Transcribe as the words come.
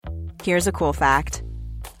Here's a cool fact.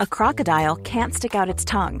 A crocodile can't stick out its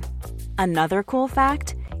tongue. Another cool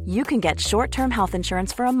fact, you can get short-term health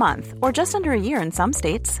insurance for a month or just under a year in some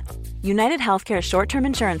states. United Healthcare short-term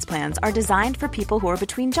insurance plans are designed for people who are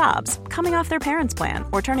between jobs, coming off their parents' plan,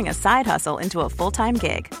 or turning a side hustle into a full-time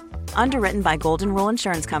gig. Underwritten by Golden Rule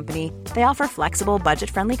Insurance Company, they offer flexible,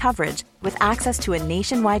 budget-friendly coverage with access to a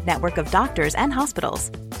nationwide network of doctors and hospitals.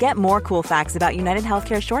 Get more cool facts about United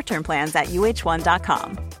Healthcare short-term plans at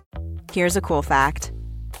uh1.com. Here's a cool fact.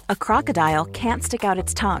 A crocodile can't stick out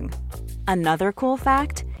its tongue. Another cool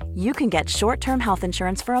fact, you can get short-term health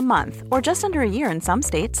insurance for a month or just under a year in some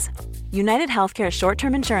states. United Healthcare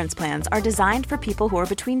short-term insurance plans are designed for people who are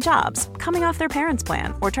between jobs, coming off their parents'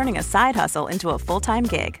 plan, or turning a side hustle into a full-time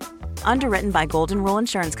gig. Underwritten by Golden Rule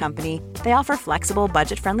Insurance Company, they offer flexible,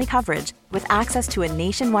 budget-friendly coverage with access to a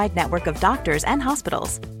nationwide network of doctors and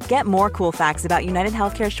hospitals. Get more cool facts about United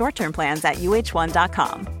Healthcare short-term plans at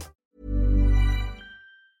uh1.com.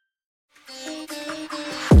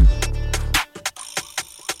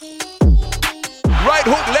 Right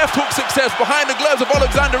hook, left hook success behind the gloves of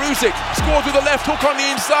Alexander Usyk. Scores with a left hook on the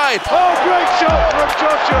inside. Oh, great shot from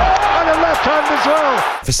Joshua, and a left hand as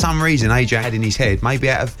well. For some reason, AJ had in his head, maybe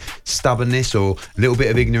out of stubbornness or a little bit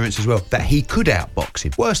of ignorance as well, that he could outbox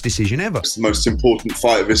him. Worst decision ever. It's the most important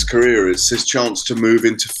fight of his career. It's his chance to move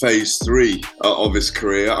into phase 3 of his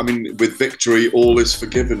career. I mean, with victory, all is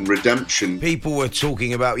forgiven. Redemption. People were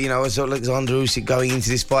talking about, is Alexander Usyk going into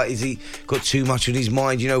this fight? Is he got too much on his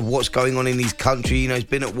mind? What's going on in his country? He's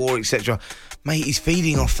been at war, etc. Mate, he's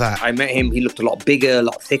feeding off that. I met him, he looked a lot bigger, a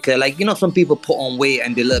lot thicker. Some people put on weight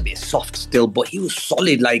and they're a little bit soft still, but he was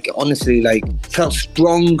solid, honestly, felt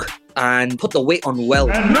strong and put the weight on well.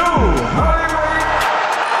 And now,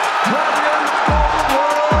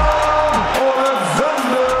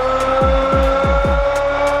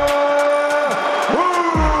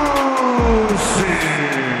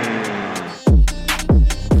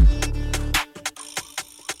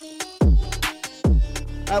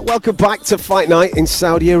 welcome back to Fight Night in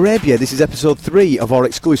Saudi Arabia. This is episode 3 of our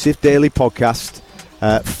exclusive daily podcast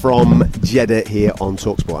from Jeddah here on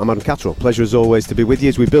TalkSport. I'm Adam Catterall. Pleasure as always to be with you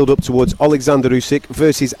as we build up towards Alexander Usyk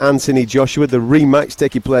versus Anthony Joshua, the rematch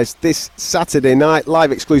taking place this Saturday night,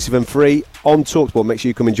 live, exclusive and free on TalkSport. Make sure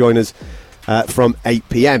you come and join us from 8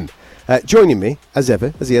 p.m. Joining me, as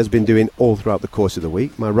ever, as he has been doing all throughout the course of the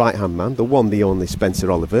week, my right-hand man, the one, the only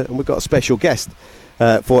Spencer Oliver, and we've got a special guest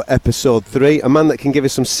for episode 3, a man that can give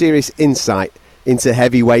us some serious insight into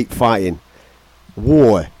heavyweight fighting.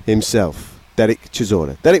 War himself, Derek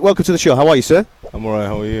Chisora. Derek, welcome to the show. How are you, sir? I'm alright,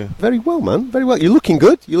 how are you? Very well, man, very well. You're looking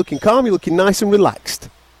good, you're looking calm, you're looking nice and relaxed.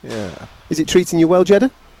 Yeah. Is it treating you well, Jeddah?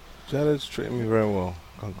 Jeddah's treating me very well,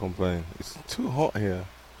 can't complain. It's too hot here.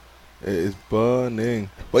 It is burning.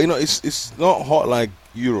 But it's not hot like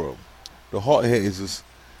Europe. The hot here is just...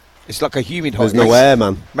 It's like a humid hot. There's no air,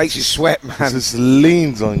 man. Makes you sweat, man. It just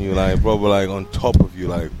leans on you, on top of you,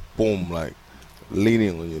 boom,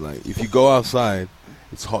 leaning on you. If you go outside,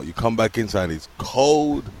 it's hot. You come back inside, it's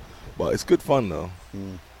cold. But it's good fun, though.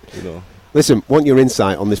 Listen, want your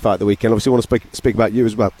insight on this fight of the weekend. Obviously, want to speak about you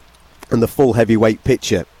as well and the full heavyweight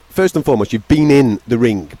picture. First and foremost, you've been in the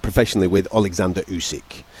ring professionally with Alexander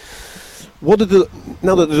Usyk. Now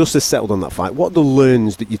that the dust has settled on that fight, what are the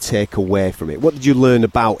learns that you take away from it? What did you learn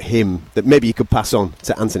about him that maybe you could pass on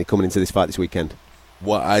to Anthony coming into this fight this weekend?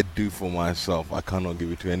 What I do for myself, I cannot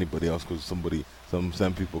give it to anybody else because some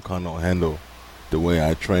people cannot handle the way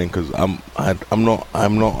I train because I'm not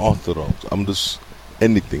orthodox. I'm just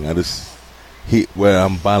anything. I just hit where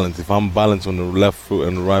I'm balanced. If I'm balanced on the left foot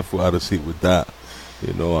and the right foot, I just hit with that.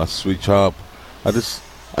 I switch up.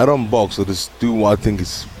 I don't box. I just do what I think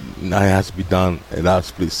has to be done in that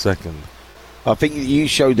split second. I think you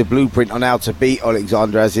showed the blueprint on how to beat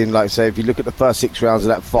Alexander, as in, if you look at the first 6 rounds of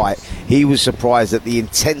that fight, he was surprised at the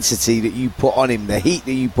intensity that you put on him, the heat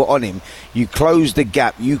that you put on him. You closed the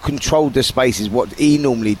gap, you controlled the spaces, what he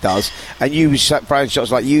normally does, and you was throwing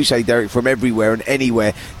shots like you say, Derek, from everywhere and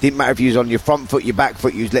anywhere. Didn't matter if you was on your front foot, your back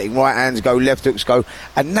foot, you was letting right hands go, left hooks go,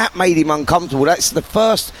 and that made him uncomfortable. That's the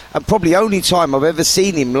first and probably only time I've ever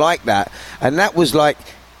seen him like that, and that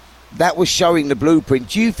was showing the blueprint.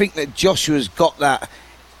 Do you think that Joshua's got that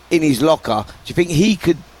in his locker? Do you think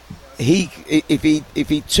if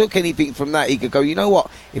he took anything from that, he could go, you know what,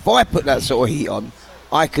 if I put that sort of heat on,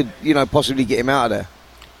 I could, possibly get him out of there?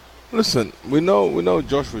 Listen, we know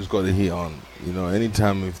Joshua's got the heat on.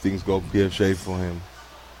 Anytime if things go PFJ for him,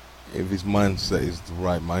 if his mindset is the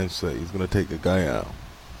right mindset, he's gonna take the guy out.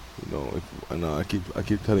 I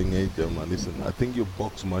keep telling AJ, man, listen, I think you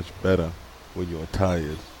box much better when you're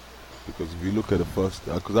tired. Because if you look at the first,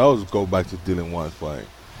 because I always go back to Dylan White's fight.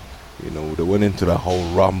 You know, they went into that whole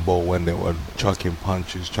rumble when they were chucking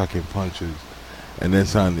punches, and then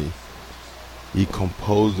suddenly he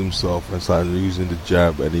composed himself and started using the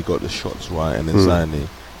jab, and he got the shots right, and then suddenly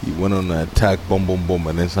he went on the attack, boom, boom, boom,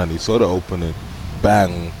 and then suddenly he saw the opening,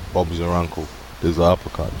 bang, Bob's your uncle. There's an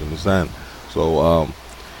uppercut, you understand? So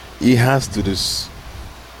he has to just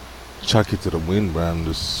chuck it to the wind, man,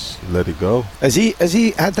 just let it go. Has he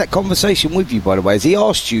had that conversation with you, by the way? Has he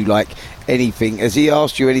asked you like anything? Has he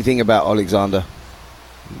asked you anything about Alexander?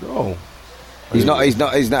 No. He's not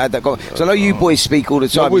had that conversation. So I know you boys speak all the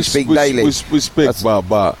time. No, we speak daily. We speak,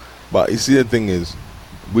 but you see, the thing is,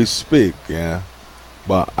 we speak, yeah.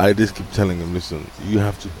 But I just keep telling him, listen, you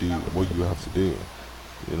have to do what you have to do.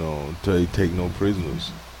 You know, until you take no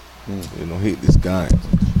prisoners. You know, hit this guy.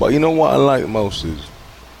 But you know what I like most is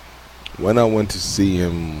when I went to see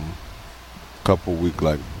him a couple weeks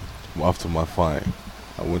like after my fight,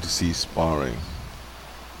 I went to see sparring,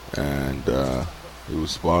 and he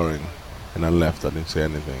was sparring, and I left. I didn't say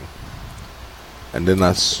anything. And then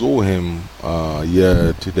I saw him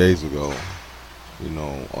 2 days ago, you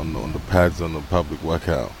know, on the pads on the public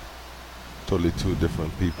workout. Totally two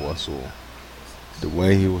different people I saw. The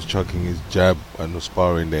way he was chucking his jab on the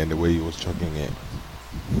sparring day and the way he was chucking it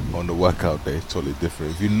on the workout day is totally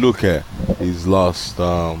different. If you look at his last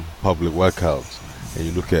public workouts and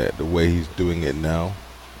you look at the way he's doing it now,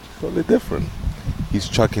 totally different. He's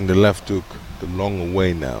chucking the left hook the longer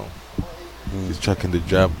way now. He's chucking the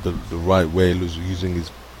jab the right way, using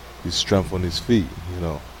his strength on his feet, you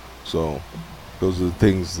know. So those are the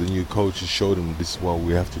things the new coaches showed him. This is what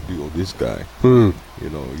we have to do with this guy. You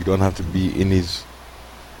know, you don't have to be in his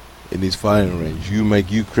firing range.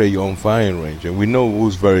 You create your own firing range, and we know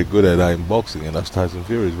who's very good at that in boxing, and that's Tyson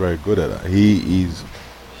Fury. Is very good at that. He is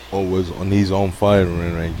always on his own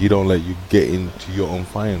firing range. He don't let you get into your own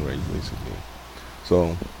firing range, basically.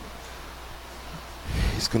 So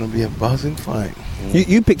it's gonna be a buzzing fight.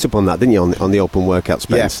 You picked up on that, didn't you, on the open workout,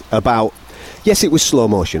 Spence? Yeah. About, yes, it was slow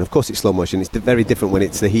motion. Of course, it's slow motion. It's very different when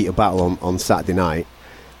it's the heat of battle on Saturday night.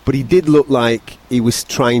 But he did look like he was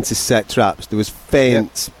trying to set traps. There was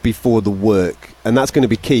feints before the work, and that's going to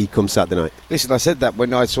be key come Saturday night. Listen, I said that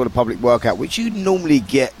when I saw the public workout, which you normally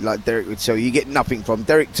get, like Derek would tell you, you get nothing from.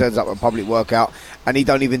 Derek turns up at a public workout and he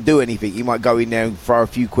don't even do anything. He might go in there and throw a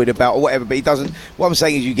few quid about or whatever, but he doesn't. What I'm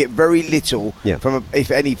saying is you get very little from,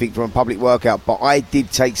 if anything, from a public workout. But I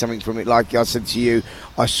did take something from it. Like I said to you,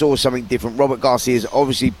 I saw something different. Robert Garcia's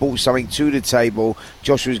obviously brought something to the table.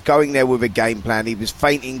 Josh was going there with a game plan. He was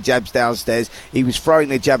feinting jabs downstairs. He was throwing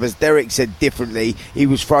the jab, as Derek said, differently. He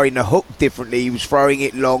was throwing the hook differently. He was throwing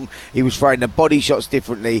it long. He was throwing the body shots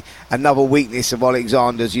differently. Another weakness of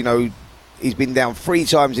Alexander's, you know, he's been down 3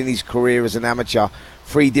 times in his career as an amateur,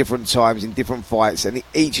 3 different times in different fights, and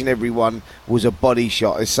each and every one was a body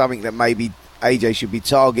shot. It's something that maybe AJ should be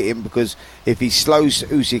targeting, because if he slows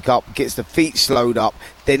Usyk up, gets the feet slowed up,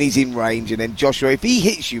 then he's in range. And then Joshua, if he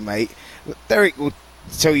hits you, mate, Derek will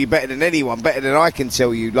tell you better than anyone, better than I can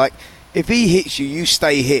tell you. Like, if he hits you, you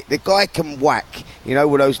stay hit. The guy can whack, you know,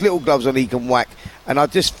 with those little gloves on, he can whack. And I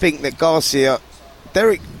just think that Garcia,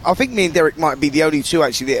 Derek, I think me and Derek might be the only two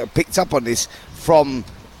actually that have picked up on this from,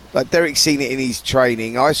 like, Derek's seen it in his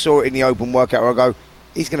training. I saw it in the open workout where I go,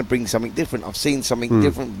 he's going to bring something different. I've seen something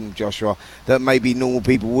different from Joshua that maybe normal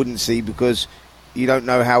people wouldn't see, because you don't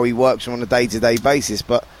know how he works on a day-to-day basis.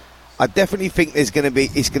 But I definitely think it's going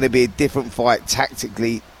to be a different fight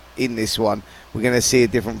tactically in this one. We're going to see a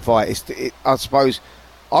different fight. I suppose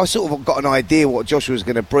I sort of got an idea what Joshua's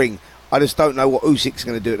going to bring. I just don't know what Usyk's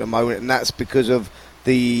going to do at the moment, and that's because of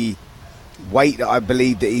the weight that I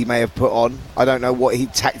believe that he may have put on. I don't know what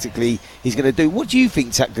tactically he's going to do. What do you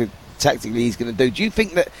think tactically he's going to do? Do you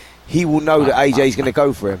think that he will know that AJ's going to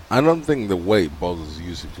go for him? I don't think the weight bothers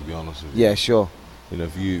Usyk, to be honest with you. Yeah, sure. You know,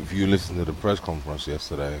 if you listen to the press conference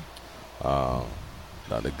yesterday, that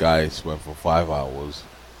the guy swam for 5 hours.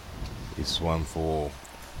 He swam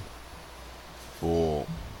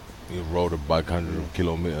he rode a bike 100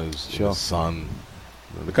 kilometers in the sun.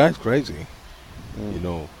 You know, the guy's crazy. You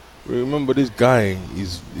know, remember this guy,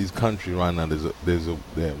 his country right now, there's a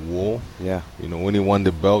war. Yeah. You know, when he won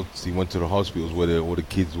the belts, he went to the hospitals where the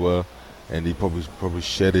kids were, and he probably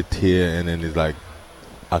shed a tear, and then he's like,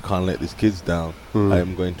 I can't let these kids down. I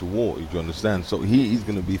am going to war. You understand? So he's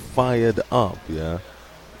going to be fired up, yeah,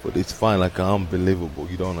 for this fight like unbelievable.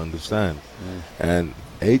 You don't understand. And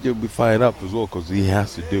AJ will be fired up as well, because he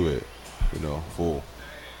has to do it, you know, for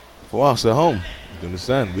us at home. You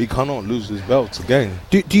understand? We cannot lose these belts again.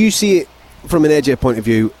 Do you see it from an AJ point of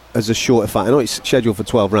view, as a shorter fight, I know it's scheduled for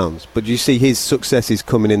 12 rounds, but do you see his successes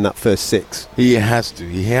coming in that first 6? He has to.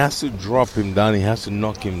 He has to drop him down. He has to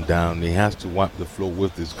knock him down. He has to wipe the floor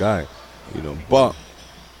with this guy, But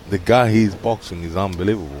the guy he's boxing is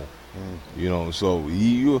unbelievable, So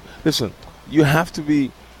you listen. You have to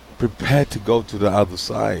be prepared to go to the other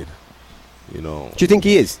side, Do you think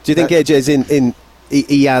he is? Do you think AJ's in?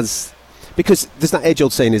 He has, because there's that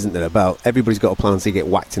age-old saying, isn't there, about everybody's got a plan to get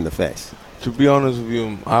whacked in the face. To be honest with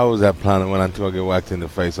you, I always had planning when I get whacked in the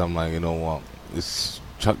face. I'm like, you know what? Let's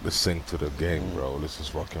chuck the sink to the game, bro. Let's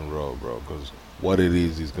just rock and roll, bro. Because what it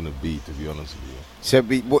is going to be, to be honest with you. So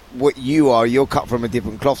what you are, you're cut from a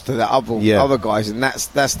different cloth to the other guys, and that's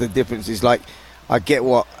the difference. It's like, I get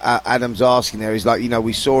what Adam's asking there. Is like,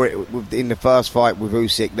 we saw it in the first fight with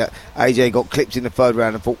Usyk that AJ got clipped in the third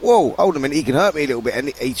round and thought, whoa, hold a minute, he can hurt me a little bit, and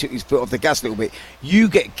he took his foot off the gas a little bit. You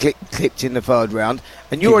get clipped in the third round,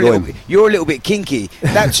 and you're a little bit kinky.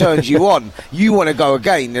 That turns you on. You want to go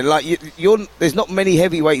again, and like there's not many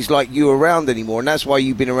heavyweights like you around anymore, and that's why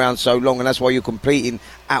you've been around so long, and that's why you're competing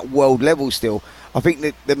at world level still. I think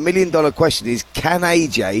that the $1 million question is, can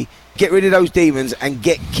AJ get rid of those demons and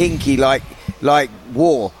get kinky like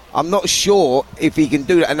War? I'm not sure if he can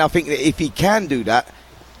do that, and I think that if he can do that,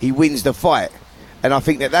 he wins the fight. And I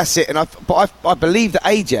think that that's it. And I believe that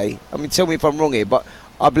AJ, I mean, tell me if I'm wrong here, but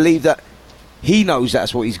I believe that he knows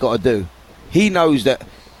that's what he's got to do. He knows that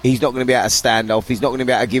he's not going to be able to stand off. He's not going to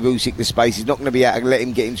be able to give Usyk the space. He's not going to be able to let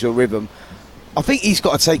him get into a rhythm. I think he's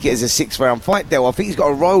got to take it as a 6-round fight, Del. I think he's got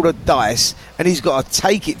to roll the dice, and he's got to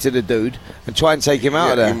take it to the dude and try and take him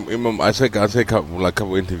out of there. I take a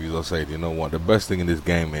couple interviews. I say, you know what? The best thing in this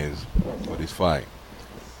game is for this fight.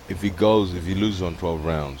 If he loses on 12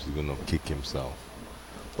 rounds, he's gonna kick himself.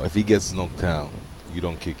 But if he gets knocked out, you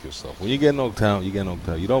don't kick yourself. When you get knocked out, you get knocked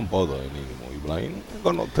out. You don't bother anymore. You're like, I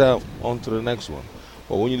got knocked out. On to the next one.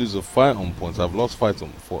 But when you lose a fight on points, I've lost fights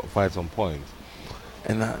on points.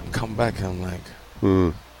 And I come back and I'm like,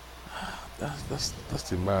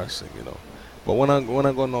 that's embarrassing, But when I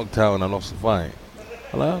got knocked out and I lost the fight,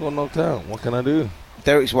 I'm like, I got knocked out. What can I do?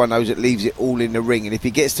 Derek's one of those that leaves it all in the ring, and if he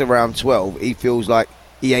gets to round 12, he feels like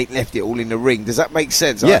he ain't left it all in the ring. Does that make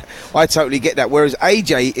sense? Yeah, I totally get that. Whereas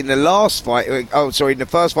AJ in the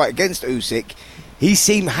first fight against Usyk, he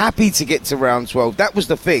seemed happy to get to round 12. That was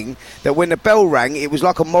the thing, that when the bell rang, it was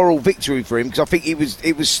like a moral victory for him, because I think it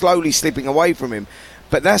was slowly slipping away from him.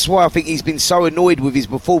 But that's why I think he's been so annoyed with his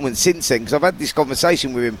performance since then, because I've had this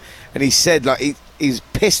conversation with him, and he said like he's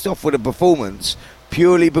pissed off with the performance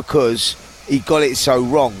purely because he got it so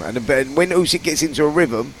wrong. And when Usyk gets into a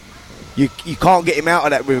rhythm, you can't get him out of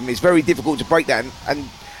that rhythm. It's very difficult to break that, and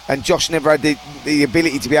Josh never had the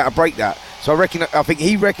ability to be able to break that. So I think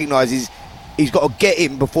he recognises he's got to get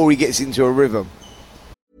him before he gets into a rhythm.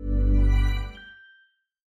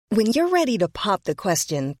 When you're ready to pop the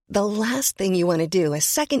question, the last thing you want to do is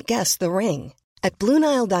second-guess the ring. At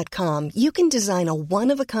BlueNile.com, you can design a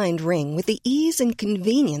one-of-a-kind ring with the ease and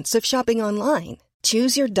convenience of shopping online.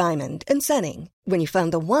 Choose your diamond and setting. When you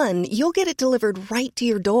find the one, you'll get it delivered right to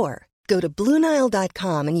your door. Go to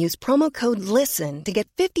BlueNile.com and use promo code LISTEN to get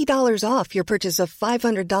 $50 off your purchase of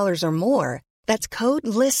 $500 or more. That's code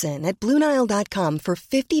LISTEN at BlueNile.com for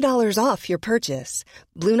 $50 off your purchase.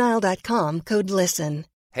 BlueNile.com, code LISTEN.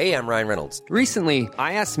 Hey, I'm Ryan Reynolds. Recently,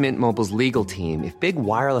 I asked Mint Mobile's legal team if big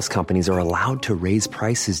wireless companies are allowed to raise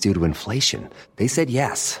prices due to inflation. They said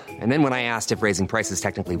yes. And then when I asked if raising prices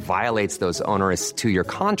technically violates those onerous 2-year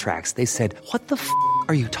contracts, they said, what the f***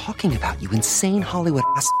 are you talking about, you insane Hollywood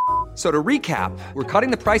ass f- So to recap, we're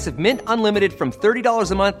cutting the price of Mint Unlimited from $30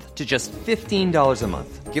 a month to just $15 a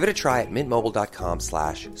month. Give it a try at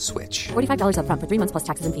mintmobile.com/switch. $45 up front for 3 months plus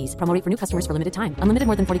taxes and fees. Promo rate for new customers for limited time. Unlimited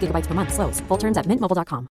more than 40 gigabytes per month. Slows full terms at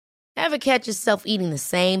mintmobile.com. Ever catch yourself eating the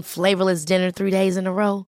same flavorless dinner 3 days in a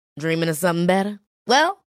row? Dreaming of something better?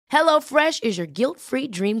 Well, HelloFresh is your guilt-free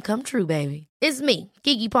dream come true, baby. It's me,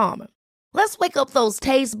 Keke Palmer. Let's wake up those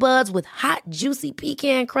taste buds with hot, juicy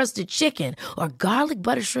pecan-crusted chicken or garlic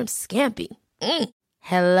butter shrimp scampi.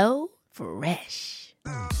 Hello Fresh.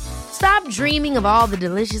 Stop dreaming of all the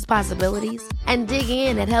delicious possibilities and dig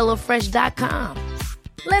in at HelloFresh.com.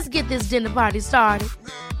 Let's get this dinner party started.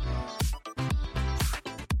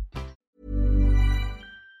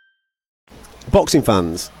 Boxing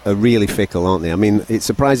fans are really fickle, aren't they? I mean, it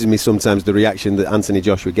surprises me sometimes the reaction that Anthony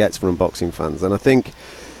Joshua gets from boxing fans. And I think,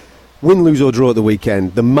 win, lose or draw at the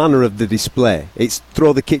weekend, the manner of the display, it's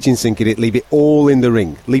throw the kitchen sink in it, leave it all in the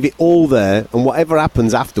ring, leave it all there, and whatever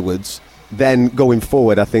happens afterwards, then going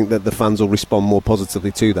forward, I think that the fans will respond more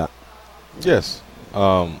positively to that. Yes.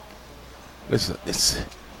 Listen,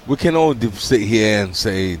 we can all sit here and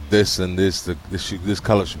say this and this. This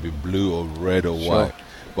color should be blue or red or white.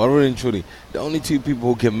 But really and truly, the only two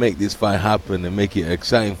people who can make this fight happen and make it an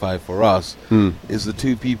exciting fight for us is the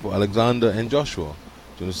two people, Alexander and Joshua.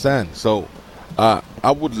 Do you understand? So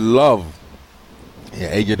I would love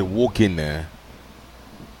AJ to walk in there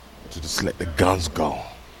to just let the guns go.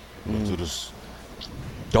 To just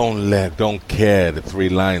don't care the three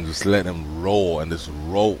lines. Just let them roll and just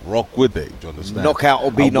rock with it. Do you understand? Knockout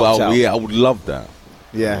or be knocked out. Yeah, I would love that.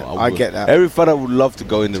 Yeah, I get that. Every fighter would love to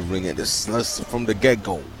go in the ring and just from the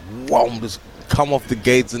get-go, wham, just come off the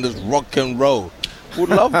gates and just rock and roll. Would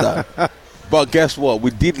love that. But guess what?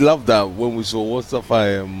 We did love that when we saw what's the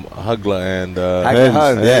fight, Hagler and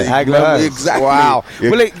Hagler. Exactly. Wow.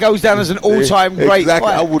 Well, it goes down as an all-time great fight.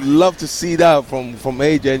 I fight. would love to see that from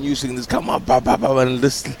AJ and Usyk. Just come on, and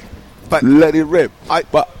just let it rip. We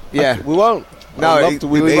won't. No, I'd love to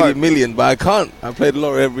win 80 million, but I can't. I play the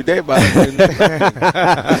lottery every day, but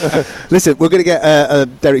Listen, we're going to get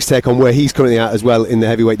Derek's take on where he's currently at as well in the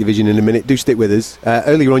heavyweight division in a minute. Do stick with us.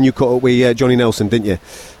 Earlier on, you caught up with Johnny Nelson, didn't you?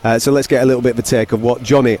 So let's get a little bit of a take of what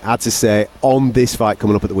Johnny had to say on this fight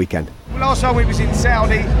coming up at the weekend. Well, last time we was in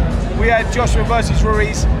Saudi, we had Joshua versus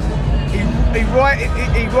Ruiz. He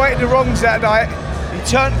righted the wrongs that night. He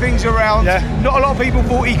turned things around. Yeah. Not a lot of people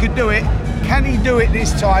thought he could do it. Can he do it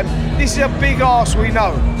this time? This is a big ask, we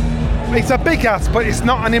know. It's a big ask, but it's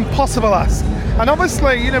not an impossible ask. And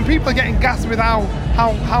obviously, people are getting gassed with how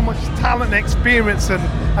much talent and experience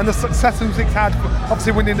and the success Usyk's had,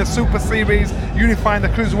 obviously winning the Super Series, unifying the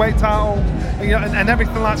cruiserweight title, and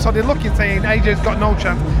everything like that. So they're looking, saying AJ's got no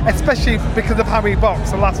chance, especially because of how he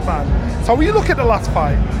boxed the last fight. So when you look at the last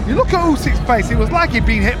fight, you look at Usyk's face, it was like he'd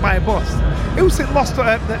been hit by a bus. Usyk lost,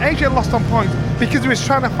 AJ lost on points because he was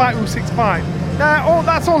trying to fight Usyk's fight. Now,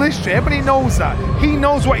 that's all history. Everybody knows that. He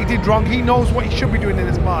knows what he did wrong. He knows what he should be doing in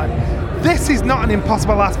his fight. This is not an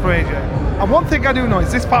impossible ask for AJ. And one thing I do know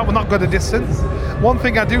is this fight will not go the distance. One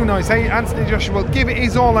thing I do know is Anthony Joshua will give it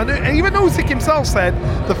his all. And even Usyk himself said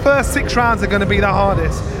the first 6 rounds are going to be the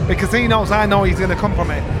hardest because he knows I know he's going to come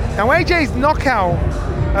from it. Now, AJ's knockout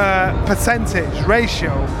percentage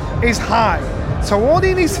ratio is high. So all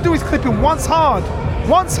he needs to do is clip him once hard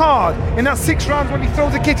in that 6 rounds when he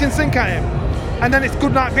throws the kitchen sink at him. And then it's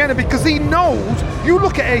good night Vienna because he knows, you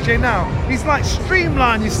look at AJ now, he's like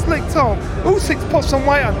streamlined, he's slicked up. Usyk's put some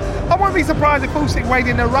weight on. I wouldn't be surprised if Usyk weighed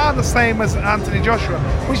in around the same as Anthony Joshua,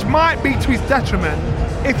 which might be to his detriment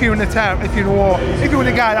if you're in a war, if you're in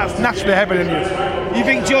a guy that's naturally heavier than you. You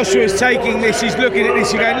think Joshua's taking this, he's looking at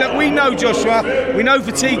this, he's going, look, we know Joshua, we know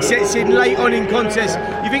fatigue sets in late on in contest.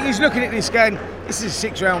 You think he's looking at this going, this is a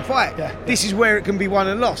 6-round fight. Yeah. This is where it can be won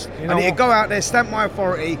and lost. I need to go out there, stamp my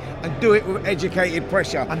authority, and do it with educated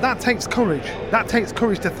pressure. And that takes courage. That takes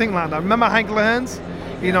courage to think like that. Remember Hagler Hearns?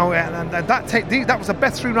 And that was the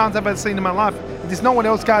best 3 rounds I've ever seen in my life. There's no one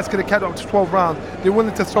else guys could have kept up to 12 rounds. They're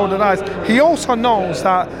willing to throw the dice. He also knows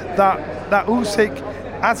that Usyk,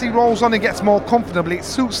 as he rolls on and gets more comfortable, it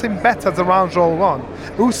suits him better as the rounds roll on.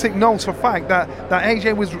 Usyk knows for a fact that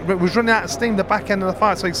AJ was running out of steam the back end of the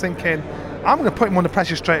fight, so he's thinking, I'm going to put him under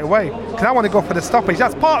pressure straight away because I want to go for the stoppage.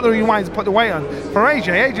 That's part of the reason why he's put the weight on. For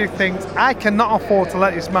AJ thinks, I cannot afford to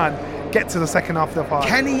let this man get to the second half of the fight.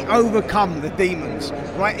 Can he overcome the demons?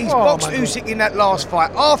 Right, he's boxed Usyk in that last fight.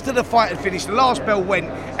 After the fight had finished, the last bell went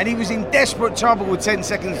and he was in desperate trouble with 10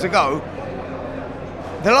 seconds to go.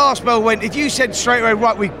 The last bell went. If you said straight away,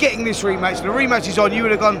 right, we're getting this rematch, the rematch is on, you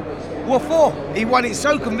would have gone, what for? He won it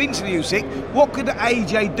so convincingly, Usyk. What could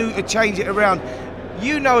AJ do to change it around?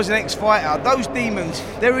 You know, as an ex-fighter, those demons,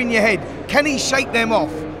 they're in your head. Can he shake them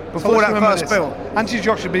off before that first bell? Anthony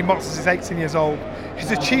Joshua has been boxing since 18 years old. His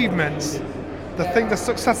achievements, the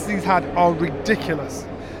successes he's had are ridiculous.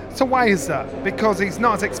 So why is that? Because he's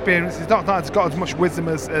not as experienced, he's not got as much wisdom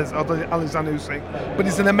as Alexander Usyk, but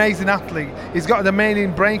he's an amazing athlete. He's got an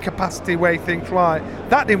amazing brain capacity where he thinks, right,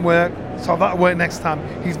 that didn't work, so that'll work next time.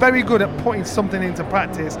 He's very good at putting something into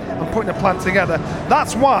practice and putting a plan together.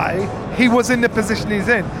 That's why he was in the position he's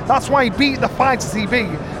in. That's why he beat the fighters he beat.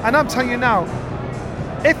 And I'm telling you now,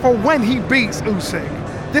 if or when he beats Usyk,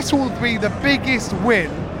 this will be the biggest win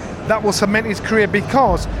that will cement his career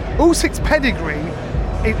because Usyk's pedigree,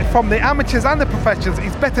 from the amateurs and the professionals,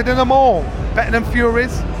 is better than them all. Better than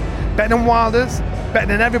Furies, better than Wilders, better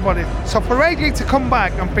than everybody. So for AJ to come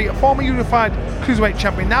back and beat a former unified cruiserweight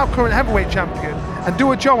champion, now current heavyweight champion, and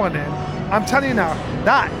do a job on him, I'm telling you now,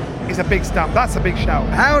 that is a big stamp. That's a big shout.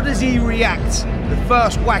 How does he react the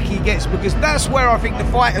first whack he gets? Because that's where I think the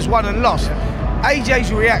fight has won and lost.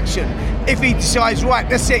 AJ's reaction. if he decides, right,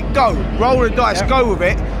 that's it, go, roll the dice, go with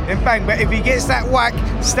it, then bang. But if he gets that whack,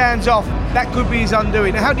 stands off, that could be his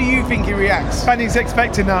undoing. How do you think he reacts? And he's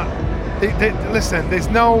expecting that. Listen, there's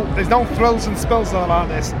no thrills and spills about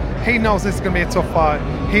this. He knows this is going to be a tough fight.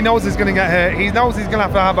 He knows he's going to get hurt. He knows he's going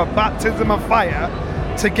to have a baptism of fire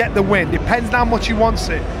to get the win. Depends on how much he wants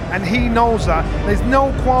it. And he knows that. There's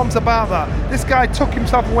no qualms about that. This guy took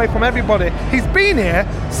himself away from everybody. He's been here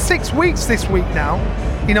 6 weeks this week now,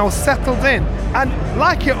 settled in. And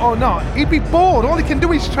like it or not, he'd be bored. All he can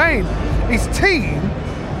do is train. His team,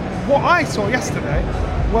 what I saw yesterday,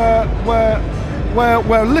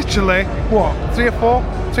 were literally, three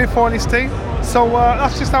or four in his team. So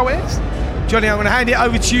that's just how it is. Johnny, I'm going to hand it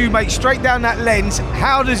over to you, mate. Straight down that lens.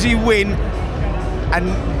 How does he win? And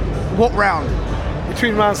what round?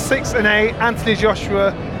 Between rounds 6 and 8, Anthony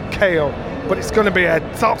Joshua KO. But it's going to be a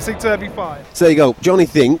topsy-turvy fight. So there you go. Johnny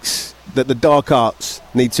thinks that the dark arts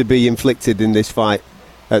need to be inflicted in this fight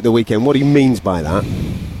at the weekend. What he means by that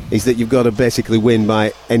is that you've got to basically win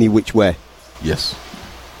by any which way. Yes.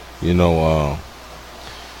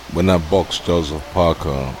 When I boxed Joseph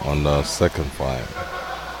Parker on the second fight,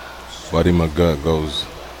 Buddy McGirt goes,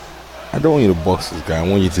 I don't want you to box this guy. I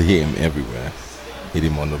want you to hit him everywhere. Hit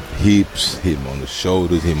him on the hips, hit him on the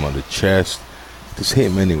shoulders, hit him on the chest. Just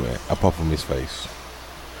hit him anywhere, apart from his face.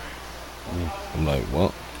 I'm like,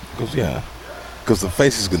 what? He goes, yeah. Because the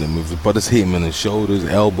face is going to move, but just hit him on the shoulders,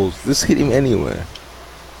 elbows. Just hit him anywhere.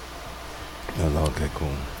 I was like, okay, cool.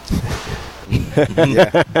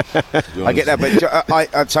 Yeah. I get that, but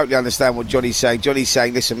I totally understand what Johnny's saying. Johnny's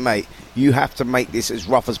saying, listen, mate, you have to make this as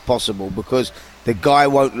rough as possible because the guy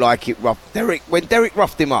won't like it rough. When Derek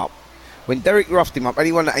roughed him up,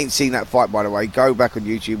 anyone that ain't seen that fight, by the way, go back on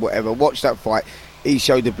YouTube, whatever, watch that fight. He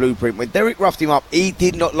showed the blueprint. When Derek roughed him up, he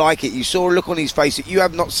did not like it. You saw a look on his face that you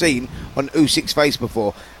have not seen on Usyk's face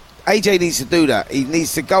before. AJ needs to do that. He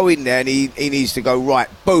needs to go in there and he needs to go, right,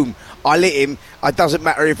 boom, I lit him. It doesn't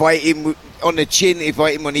matter if I hit him on the chin, if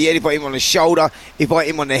I hit him on the head, if I hit him on the shoulder, if I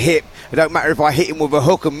hit him on the hip. It don't matter if I hit him with a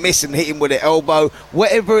hook and miss and hit him with an elbow.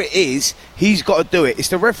 Whatever it is, he's got to do it. It's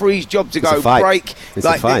the referee's job to go break,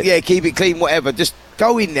 keep it clean, whatever. Just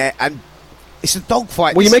go in there and it's a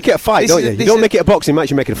dogfight. Well, you make it a fight, don't you? You don't make it a boxing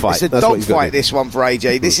match, you make it a fight. It's a dogfight, this one for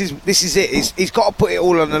AJ. This is it. He's got to put it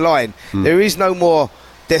all on the line. There is no more,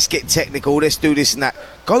 let's get technical, let's do this and that.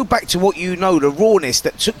 Go back to what you know, the rawness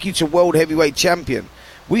that took you to world heavyweight champion.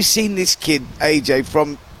 We've seen this kid, AJ,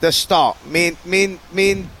 from the start. Me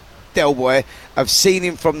and Del Boy have seen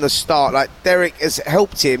him from the start. Like, Derek has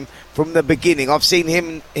helped him from the beginning. I've seen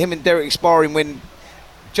him and Derek sparring when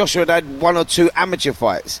Joshua had 1 or 2 amateur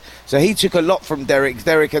fights. So he took a lot from Derek.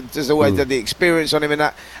 Derek has always had the experience on him and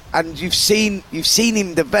that. And you've seen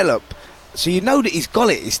him develop. So you know that he's got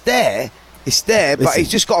it. It's there, but he's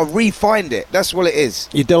just got to re-find it. That's what it is.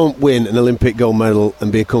 You don't win an Olympic gold medal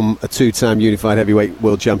and become a 2-time unified heavyweight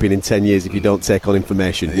world champion in 10 years if you don't take on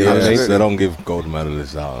information. You know what I mean? They don't give gold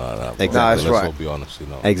medalists out like that. Exactly. No, that's right. Let's all be honest.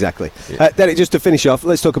 Exactly. Yeah. Derek, just to finish off,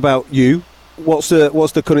 let's talk about you. What's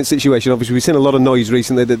the current situation? Obviously, we've seen a lot of noise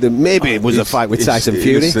recently that maybe it was a fight with Tyson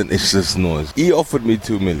Fury. It's just noise. He offered me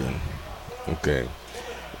 $2 million. Okay.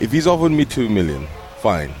 If he's offered me $2 million,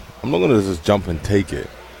 fine. I'm not going to just jump and take it.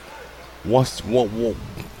 What's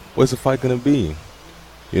the fight going to be?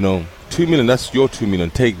 $2 million, that's your $2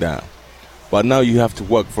 million, take that. But now you have to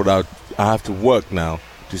work for that. I have to work now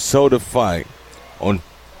to sell the fight on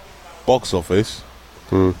box office,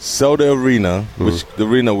 sell the arena, which the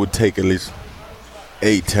arena would take at least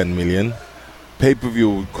 8-10 million.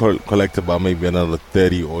 Pay-per-view would collect about maybe another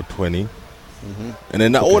 30 or 20. And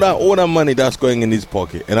then all that money that's going in his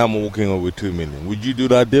pocket, and I'm walking over with $2 million. Would you do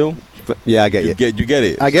that deal? Yeah, I get you. You get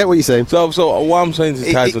it? I get what you're saying. So what I'm saying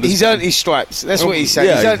is Tyson, he's earned his stripes. That's what he's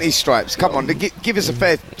saying. He's earned his stripes. Come on, give us a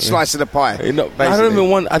fair slice of the pie. I don't even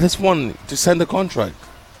want. I just want to send the contract.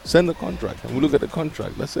 Send the contract, and we look at the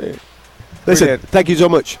contract. That's it. Listen, Brilliant. Thank you so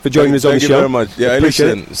much for joining us on the show. Thank you very much. Yeah,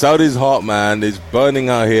 listen, Saudi's hot, man. It's burning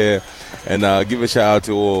out here, and give a shout out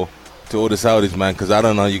to all the Saudis, man, because I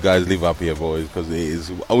don't know how you guys live up here, boys, because it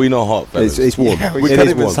is. Are we not hot, fellas? It's warm. Yeah, we can't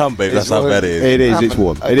even sunbathe. That's how bad it is. It is. It's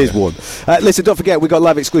warm. It is warm. Listen, don't forget, we've got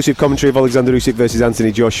live exclusive commentary of Alexander Usyk versus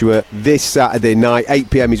Anthony Joshua this Saturday night. 8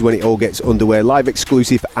 p.m. is when it all gets underway. Live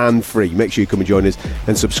exclusive and free. Make sure you come and join us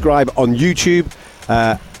and subscribe on YouTube,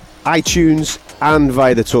 iTunes, and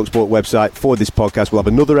via the TalkSport website for this podcast. We'll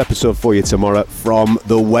have another episode for you tomorrow from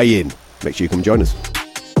The Weigh-In. Make sure you come and join us.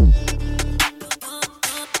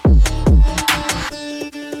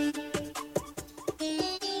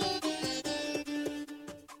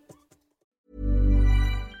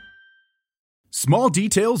 Small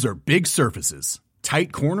details are big surfaces.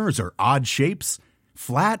 Tight corners or odd shapes?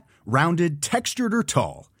 Flat, rounded, textured, or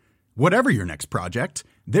tall? Whatever your next project,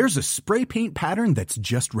 there's a spray paint pattern that's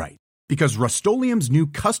just right. Because Rust-Oleum's new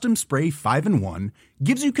Custom Spray 5-in-1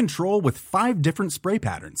 gives you control with 5 different spray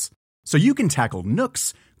patterns. So you can tackle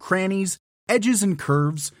nooks, crannies, edges, and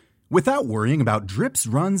curves without worrying about drips,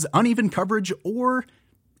 runs, uneven coverage, or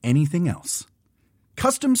anything else.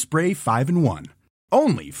 Custom Spray 5-in-1.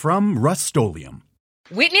 Only from Rust-Oleum.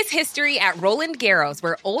 Witness history at Roland Garros,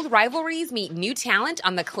 where old rivalries meet new talent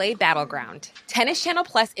on the clay battleground. Tennis Channel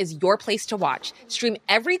Plus is your place to watch. Stream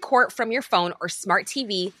every court from your phone or smart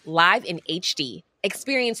TV live in HD.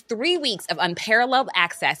 Experience 3 weeks of unparalleled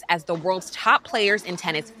access as the world's top players in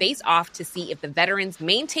tennis face off to see if the veterans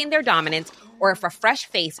maintain their dominance or if a fresh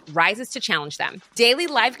face rises to challenge them. Daily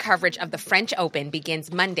live coverage of the French Open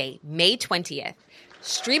begins Monday, May 20th.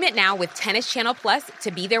 Stream it now with Tennis Channel Plus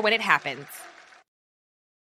to be there when it happens.